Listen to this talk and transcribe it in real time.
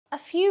A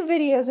few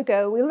videos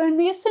ago, we learned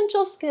the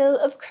essential skill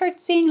of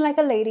curtsying like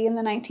a lady in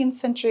the 19th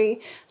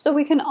century so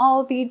we can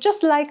all be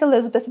just like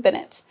Elizabeth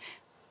Bennet.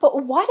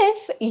 But what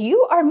if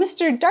you are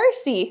Mr.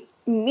 Darcy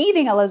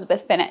meeting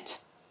Elizabeth Bennet?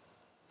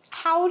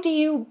 How do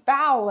you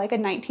bow like a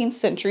 19th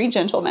century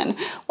gentleman?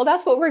 Well,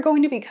 that's what we're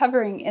going to be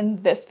covering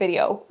in this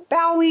video.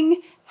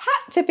 Bowing,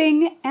 hat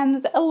tipping,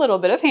 and a little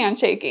bit of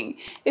handshaking.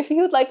 If you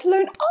would like to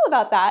learn all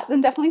about that,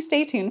 then definitely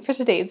stay tuned for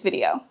today's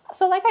video.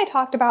 So like I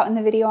talked about in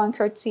the video on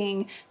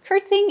curtsying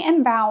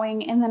and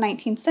bowing in the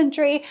 19th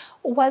century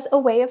was a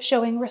way of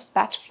showing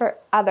respect for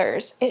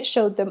others. It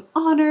showed them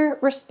honor,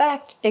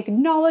 respect,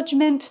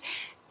 acknowledgement,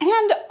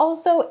 and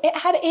also it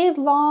had a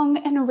long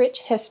and rich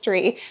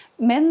history.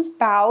 Men's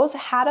bows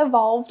had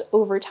evolved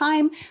over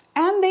time,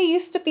 and they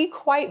used to be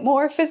quite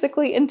more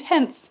physically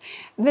intense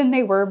than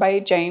they were by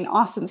Jane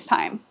Austen's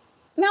time.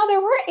 Now,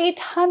 there were a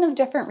ton of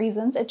different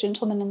reasons a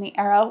gentleman in the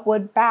era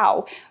would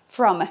bow,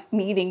 from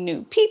meeting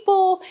new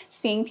people,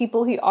 seeing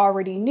people he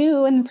already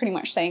knew and pretty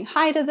much saying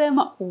hi to them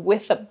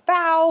with a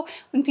bow,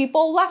 when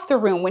people left the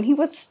room, when he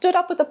was stood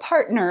up with a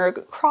partner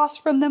across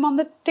from them on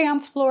the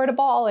dance floor at a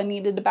ball and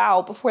needed to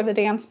bow before the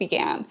dance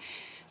began.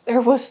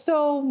 There was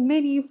so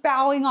many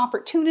bowing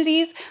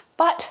opportunities,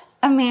 but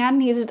a man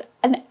needed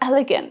an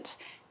elegant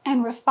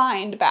and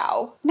refined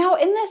bow. Now,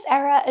 in this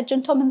era, a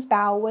gentleman's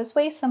bow was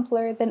way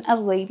simpler than a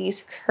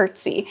lady's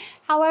curtsy.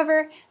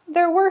 However,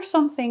 there were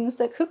some things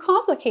that could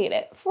complicate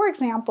it. For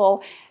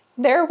example,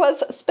 there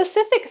was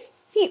specific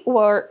feet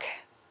work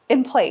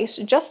in place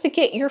just to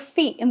get your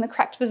feet in the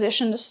correct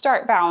position to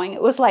start bowing.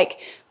 It was like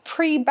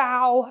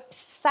pre-bow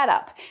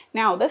setup.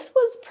 Now, this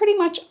was pretty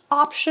much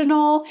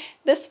optional.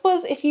 This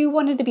was if you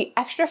wanted to be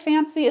extra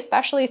fancy,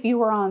 especially if you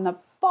were on the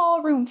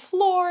ballroom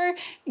floor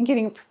and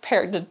getting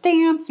prepared to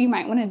dance, you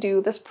might want to do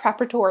this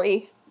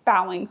preparatory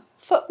bowing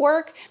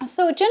footwork.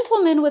 So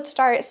gentlemen would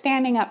start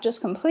standing up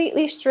just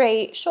completely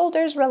straight,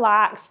 shoulders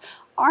relaxed,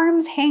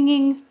 arms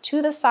hanging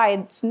to the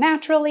sides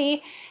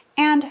naturally,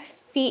 and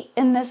feet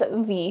in this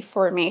V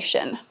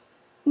formation.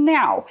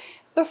 Now,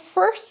 the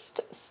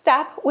first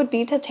step would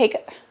be to take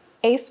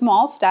a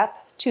small step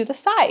to the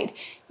side.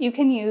 You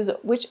can use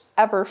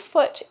whichever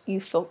foot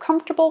you feel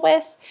comfortable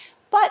with,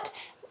 but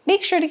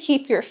make sure to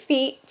keep your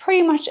feet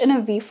pretty much in a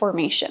V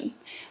formation.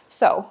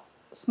 So,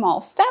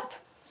 small step,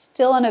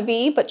 still in a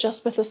V, but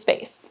just with a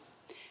space.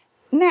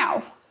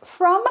 Now,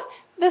 from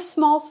this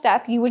small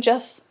step, you would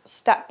just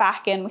step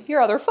back in with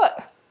your other foot.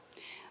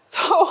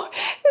 So,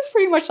 it's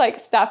pretty much like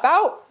step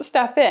out,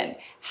 step in.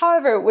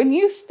 However, when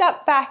you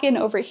step back in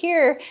over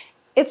here,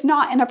 it's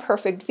not in a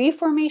perfect V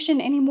formation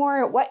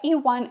anymore. What you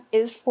want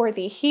is for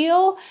the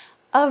heel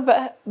of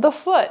the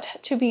foot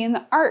to be in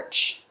the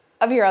arch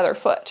of your other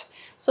foot,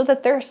 so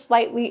that they're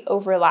slightly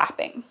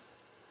overlapping.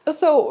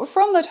 So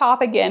from the top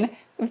again,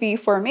 V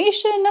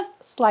formation,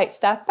 slight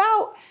step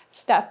out,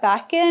 step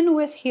back in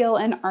with heel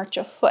and arch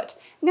of foot.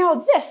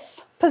 Now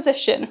this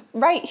position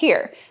right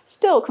here,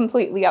 still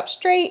completely up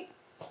straight,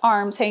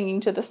 arms hanging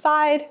to the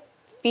side,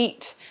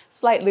 feet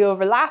slightly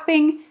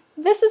overlapping.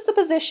 This is the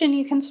position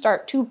you can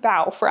start to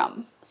bow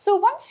from. So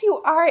once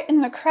you are in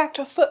the correct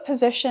foot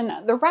position,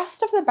 the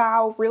rest of the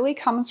bow really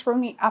comes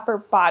from the upper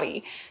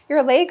body.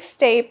 Your legs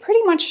stay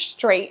pretty much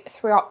straight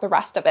throughout the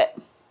rest of it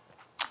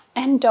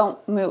and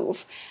don't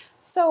move.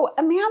 So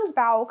a man's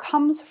bow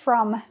comes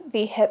from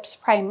the hips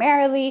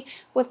primarily,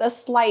 with a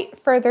slight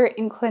further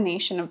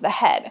inclination of the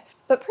head,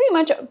 but pretty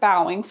much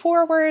bowing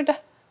forward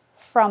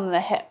from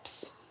the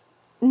hips.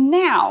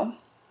 Now,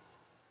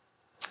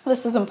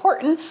 this is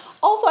important.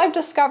 Also, I've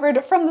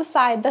discovered from the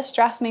side, this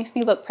dress makes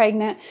me look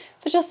pregnant,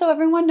 but just so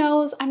everyone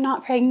knows, I'm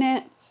not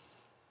pregnant.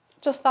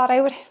 Just thought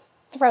I would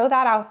throw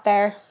that out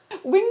there.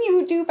 When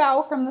you do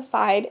bow from the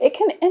side, it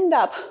can end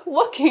up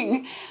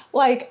looking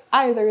like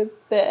either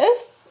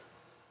this,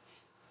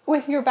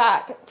 with your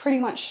back pretty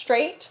much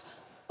straight,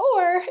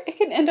 or it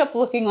can end up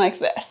looking like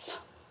this.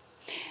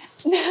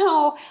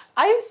 Now,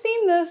 I've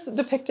seen this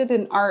depicted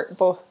in art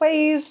both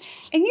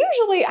ways, and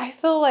usually I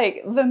feel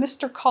like the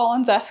Mr.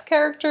 Collins-esque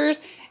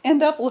characters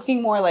end up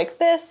looking more like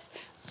this,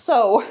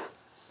 so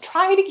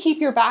try to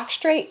keep your back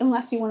straight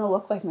unless you want to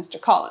look like Mr.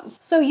 Collins.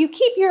 So you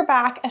keep your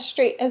back as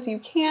straight as you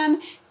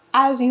can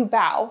as you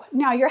bow.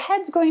 Now your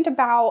head's going to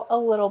bow a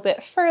little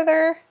bit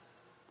further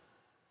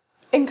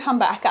and come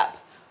back up.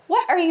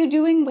 What are you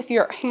doing with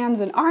your hands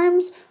and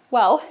arms?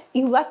 Well,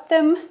 you let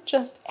them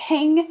just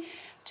hang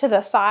to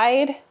the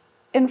side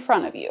in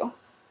front of you.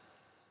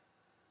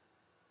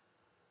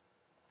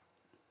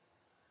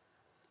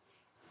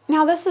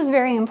 Now this is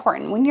very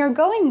important. When you're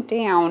going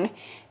down,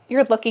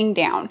 you're looking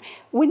down.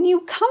 When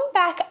you come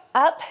back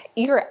up,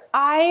 your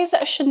eyes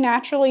should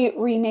naturally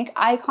remake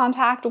eye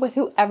contact with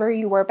whoever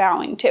you were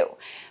bowing to.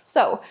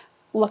 So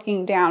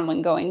looking down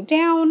when going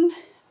down,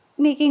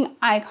 making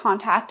eye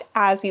contact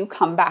as you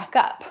come back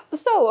up.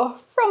 So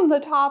from the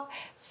top,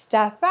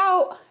 step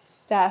out,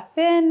 step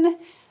in,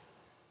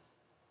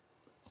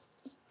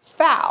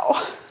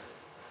 bow.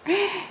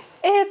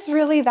 It's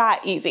really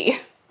that easy.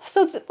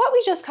 So what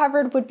we just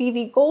covered would be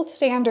the gold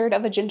standard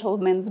of a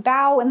gentleman's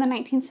bow in the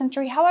 19th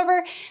century.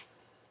 However,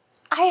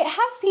 I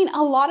have seen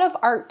a lot of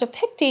art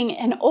depicting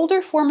an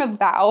older form of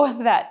bow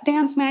that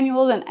dance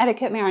manuals and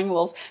etiquette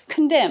manuals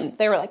condemned.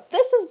 They were like,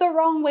 this is the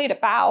wrong way to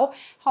bow.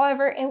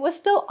 However, it was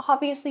still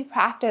obviously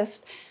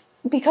practiced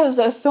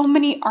because so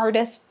many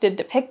artists did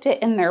depict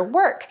it in their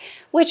work,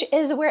 which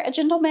is where a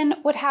gentleman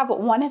would have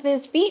one of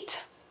his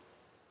feet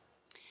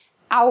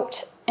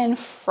out in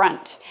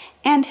front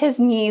and his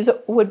knees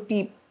would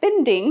be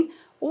bending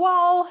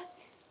while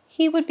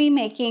he would be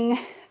making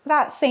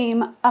that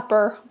same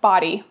upper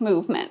body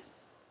movement.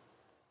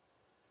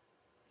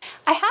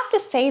 I have to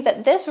say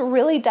that this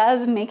really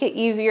does make it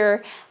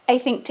easier, I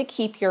think, to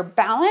keep your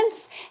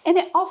balance, and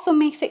it also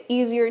makes it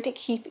easier to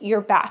keep your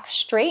back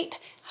straight.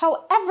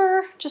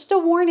 However, just a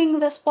warning,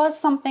 this was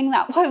something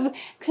that was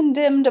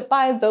condemned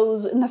by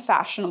those in the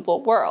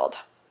fashionable world.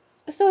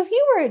 So if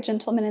you were a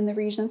gentleman in the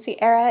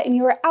Regency era and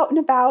you were out and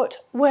about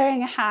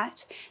wearing a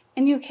hat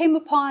and you came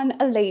upon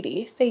a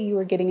lady, say you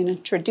were getting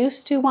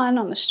introduced to one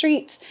on the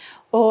street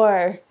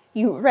or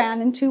you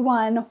ran into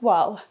one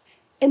while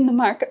in the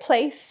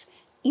marketplace,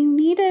 you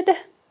needed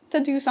to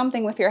do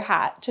something with your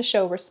hat to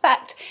show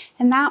respect,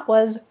 and that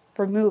was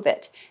remove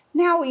it.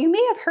 Now, you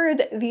may have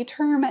heard the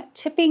term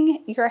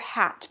tipping your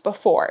hat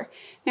before.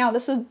 Now,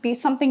 this would be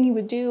something you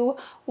would do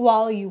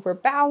while you were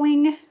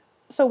bowing,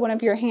 so one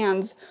of your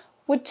hands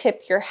would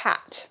tip your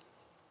hat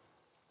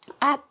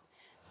at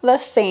the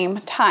same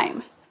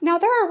time. Now,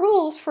 there are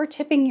rules for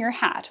tipping your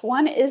hat.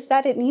 One is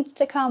that it needs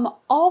to come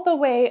all the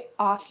way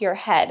off your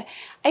head.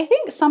 I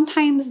think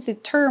sometimes the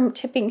term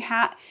tipping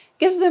hat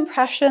gives the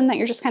impression that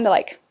you're just kind of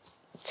like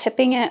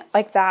tipping it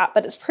like that,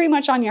 but it's pretty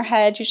much on your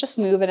head. You're just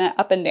moving it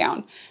up and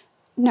down.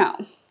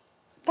 No,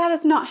 that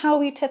is not how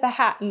we tip a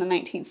hat in the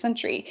 19th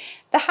century.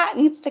 The hat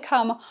needs to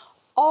come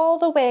all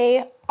the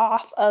way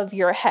off of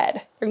your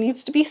head. There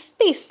needs to be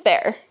space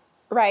there,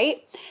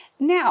 right?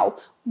 Now,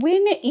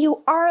 when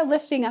you are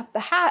lifting up the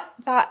hat,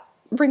 that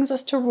brings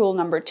us to rule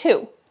number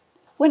 2.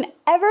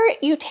 Whenever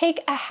you take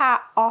a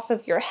hat off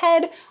of your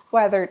head,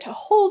 whether to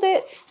hold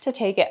it, to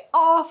take it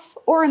off,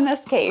 or in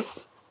this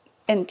case,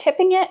 in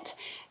tipping it,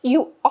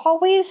 you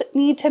always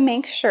need to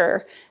make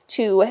sure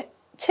to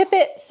tip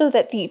it so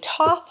that the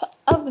top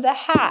of the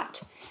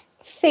hat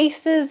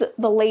faces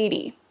the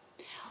lady,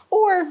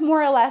 or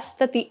more or less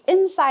that the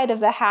inside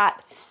of the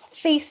hat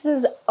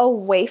faces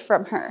away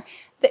from her.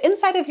 The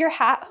inside of your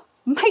hat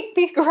might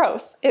be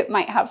gross. It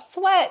might have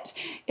sweat.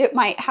 It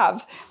might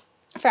have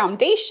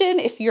foundation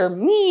if you're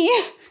me.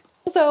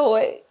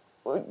 So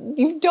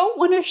you don't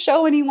want to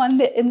show anyone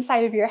the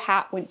inside of your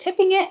hat when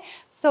tipping it.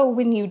 So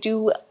when you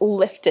do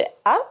lift it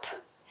up,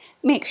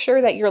 make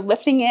sure that you're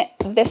lifting it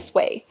this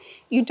way.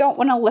 You don't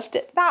want to lift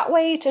it that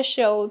way to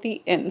show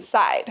the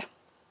inside.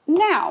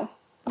 Now,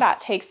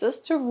 that takes us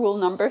to rule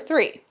number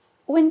 3.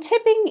 When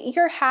tipping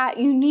your hat,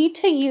 you need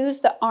to use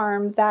the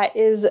arm that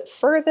is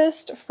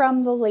furthest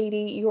from the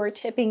lady you are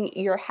tipping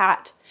your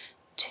hat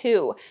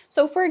to.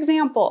 So for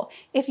example,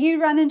 if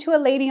you run into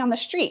a lady on the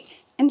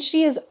street and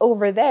she is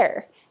over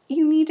there,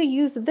 you need to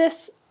use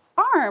this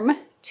arm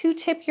to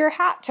tip your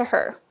hat to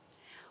her.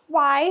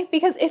 Why?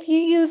 Because if you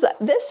use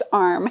this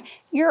arm,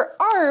 your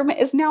arm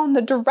is now in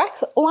the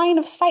direct line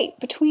of sight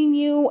between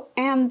you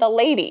and the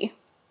lady,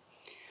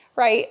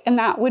 right? And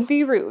that would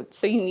be rude.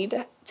 So you need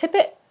to tip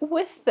it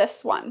with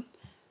this one.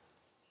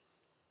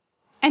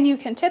 And you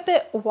can tip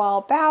it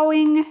while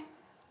bowing.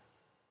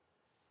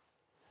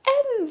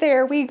 And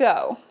there we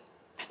go.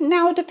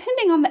 Now,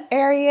 depending on the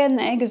area and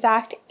the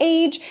exact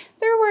age,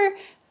 there were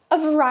a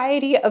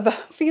variety of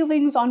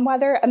feelings on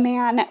whether a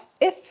man,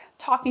 if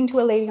talking to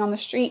a lady on the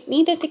street,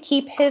 needed to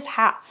keep his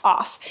hat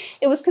off.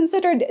 It was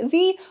considered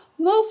the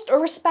most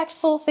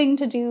respectful thing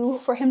to do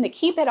for him to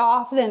keep it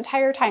off the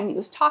entire time he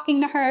was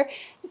talking to her.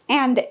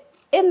 And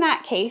in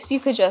that case, you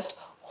could just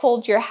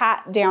hold your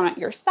hat down at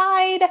your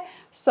side.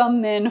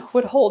 Some men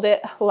would hold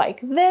it like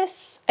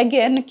this,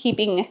 again,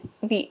 keeping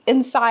the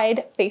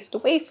inside faced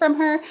away from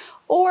her,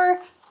 or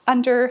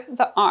under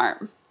the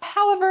arm.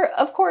 However,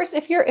 of course,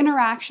 if your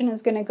interaction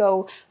is going to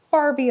go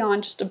far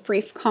beyond just a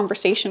brief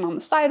conversation on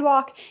the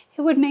sidewalk,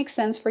 it would make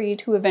sense for you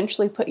to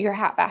eventually put your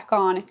hat back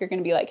on if you're going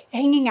to be like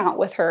hanging out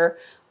with her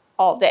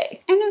all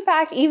day. And in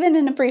fact, even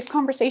in a brief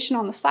conversation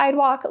on the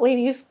sidewalk,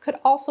 ladies could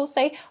also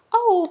say,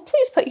 "Oh,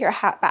 please put your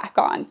hat back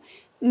on."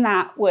 And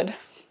that would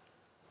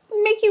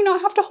make you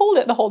not have to hold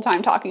it the whole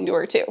time talking to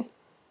her too.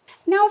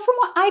 Now, from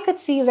what I could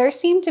see, there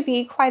seemed to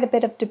be quite a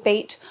bit of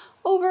debate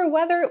over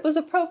whether it was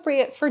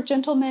appropriate for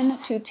gentlemen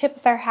to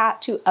tip their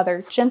hat to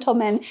other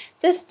gentlemen.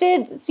 This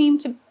did seem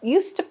to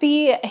used to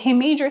be a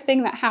major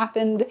thing that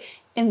happened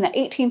in the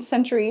 18th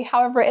century.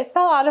 However, it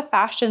fell out of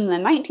fashion in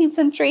the 19th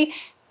century.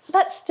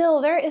 But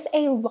still, there is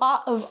a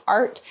lot of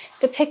art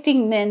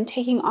depicting men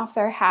taking off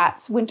their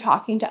hats when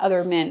talking to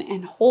other men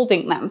and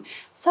holding them.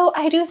 So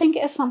I do think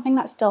it is something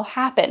that still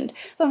happened.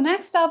 So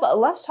next up,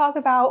 let's talk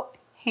about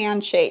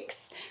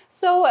handshakes.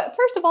 So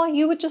first of all,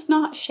 you would just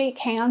not shake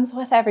hands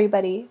with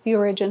everybody if you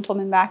were a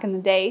gentleman back in the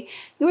day.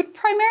 You would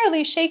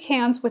primarily shake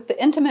hands with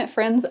the intimate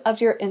friends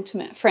of your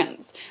intimate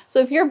friends. So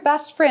if your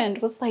best friend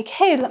was like,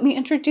 "Hey, let me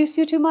introduce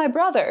you to my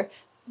brother,"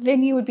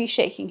 then you would be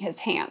shaking his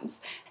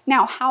hands.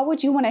 Now, how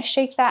would you want to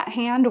shake that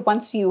hand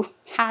once you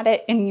had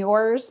it in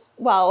yours?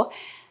 Well,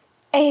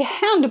 a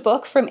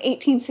handbook from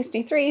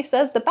 1863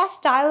 says the best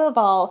style of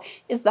all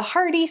is the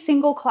hearty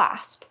single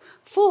clasp,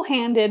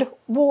 full-handed,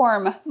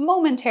 warm,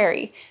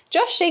 momentary,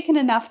 just shaken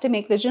enough to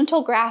make the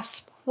gentle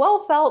grasp well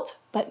felt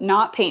but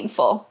not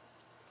painful.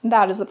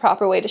 That is the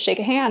proper way to shake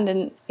a hand in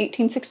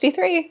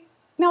 1863.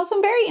 Now,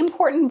 some very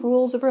important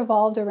rules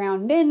revolved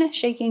around men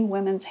shaking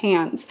women's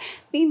hands.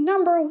 The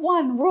number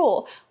one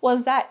rule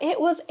was that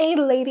it was a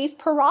lady's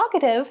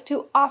prerogative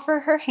to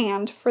offer her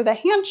hand for the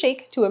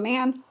handshake to a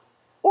man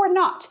or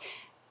not.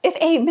 If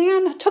a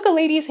man took a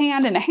lady's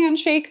hand in a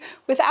handshake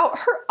without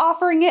her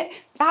offering it,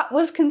 that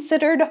was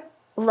considered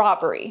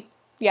robbery.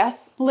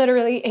 Yes,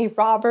 literally a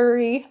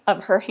robbery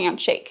of her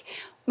handshake.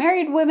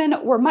 Married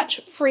women were much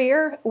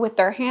freer with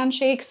their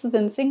handshakes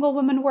than single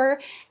women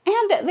were,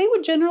 and they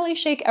would generally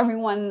shake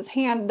everyone's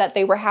hand that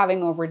they were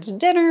having over to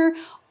dinner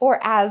or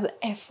as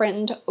a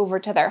friend over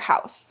to their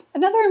house.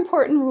 Another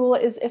important rule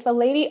is if a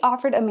lady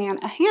offered a man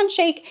a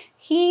handshake,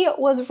 he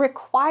was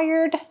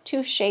required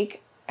to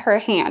shake her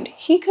hand.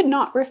 He could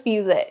not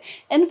refuse it.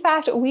 In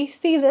fact, we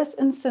see this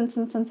in Sense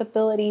and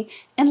Sensibility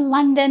in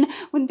London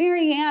when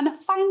Marianne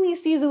finally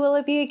sees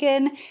Willoughby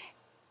again.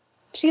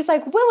 She's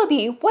like,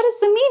 "Willoughby, what is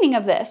the meaning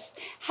of this?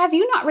 Have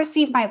you not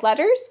received my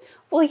letters?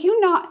 Will you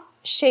not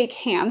shake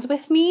hands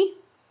with me?"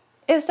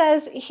 It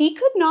says he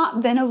could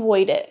not then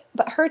avoid it,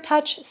 but her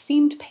touch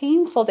seemed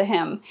painful to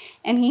him,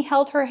 and he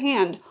held her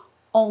hand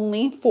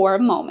only for a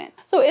moment.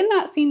 So in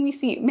that scene, we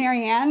see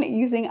Marianne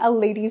using a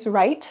lady's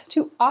right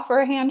to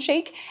offer a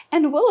handshake,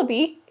 and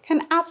Willoughby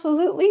can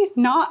absolutely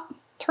not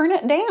turn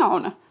it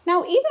down.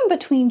 Now, even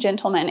between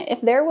gentlemen,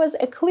 if there was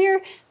a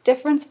clear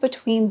difference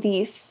between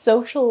the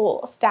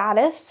social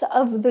status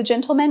of the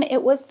gentleman,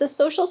 it was the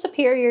social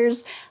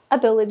superior's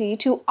ability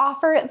to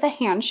offer the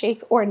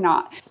handshake or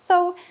not.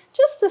 So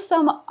just to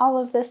sum all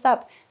of this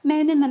up,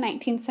 men in the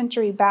 19th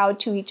century bowed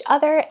to each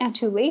other and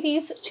to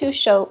ladies to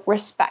show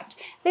respect.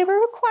 They were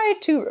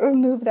required to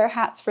remove their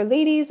hats for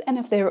ladies, and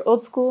if they were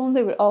old school,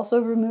 they would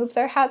also remove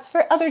their hats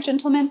for other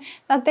gentlemen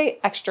that they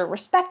extra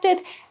respected,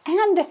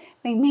 and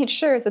they made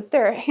sure that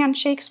their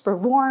handshakes were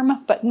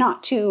warm but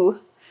not too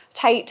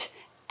tight,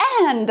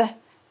 and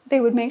they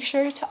would make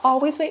sure to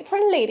always wait for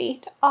a lady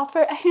to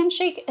offer a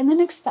handshake and then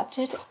accept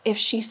it if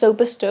she so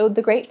bestowed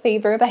the great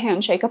favor of a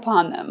handshake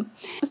upon them.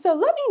 So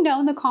let me know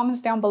in the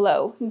comments down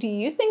below, do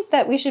you think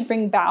that we should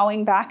bring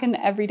bowing back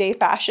into everyday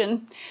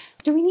fashion?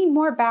 Do we need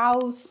more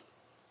bows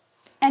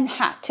and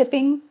hat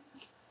tipping?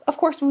 Of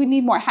course, we would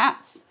need more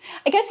hats.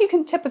 I guess you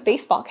can tip a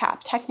baseball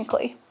cap,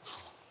 technically.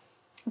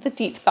 The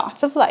deep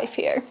thoughts of life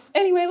here.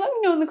 Anyway, let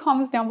me know in the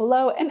comments down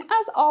below, and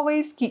as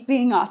always, keep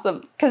being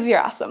awesome, because you're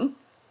awesome.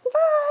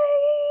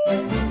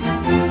 Bye!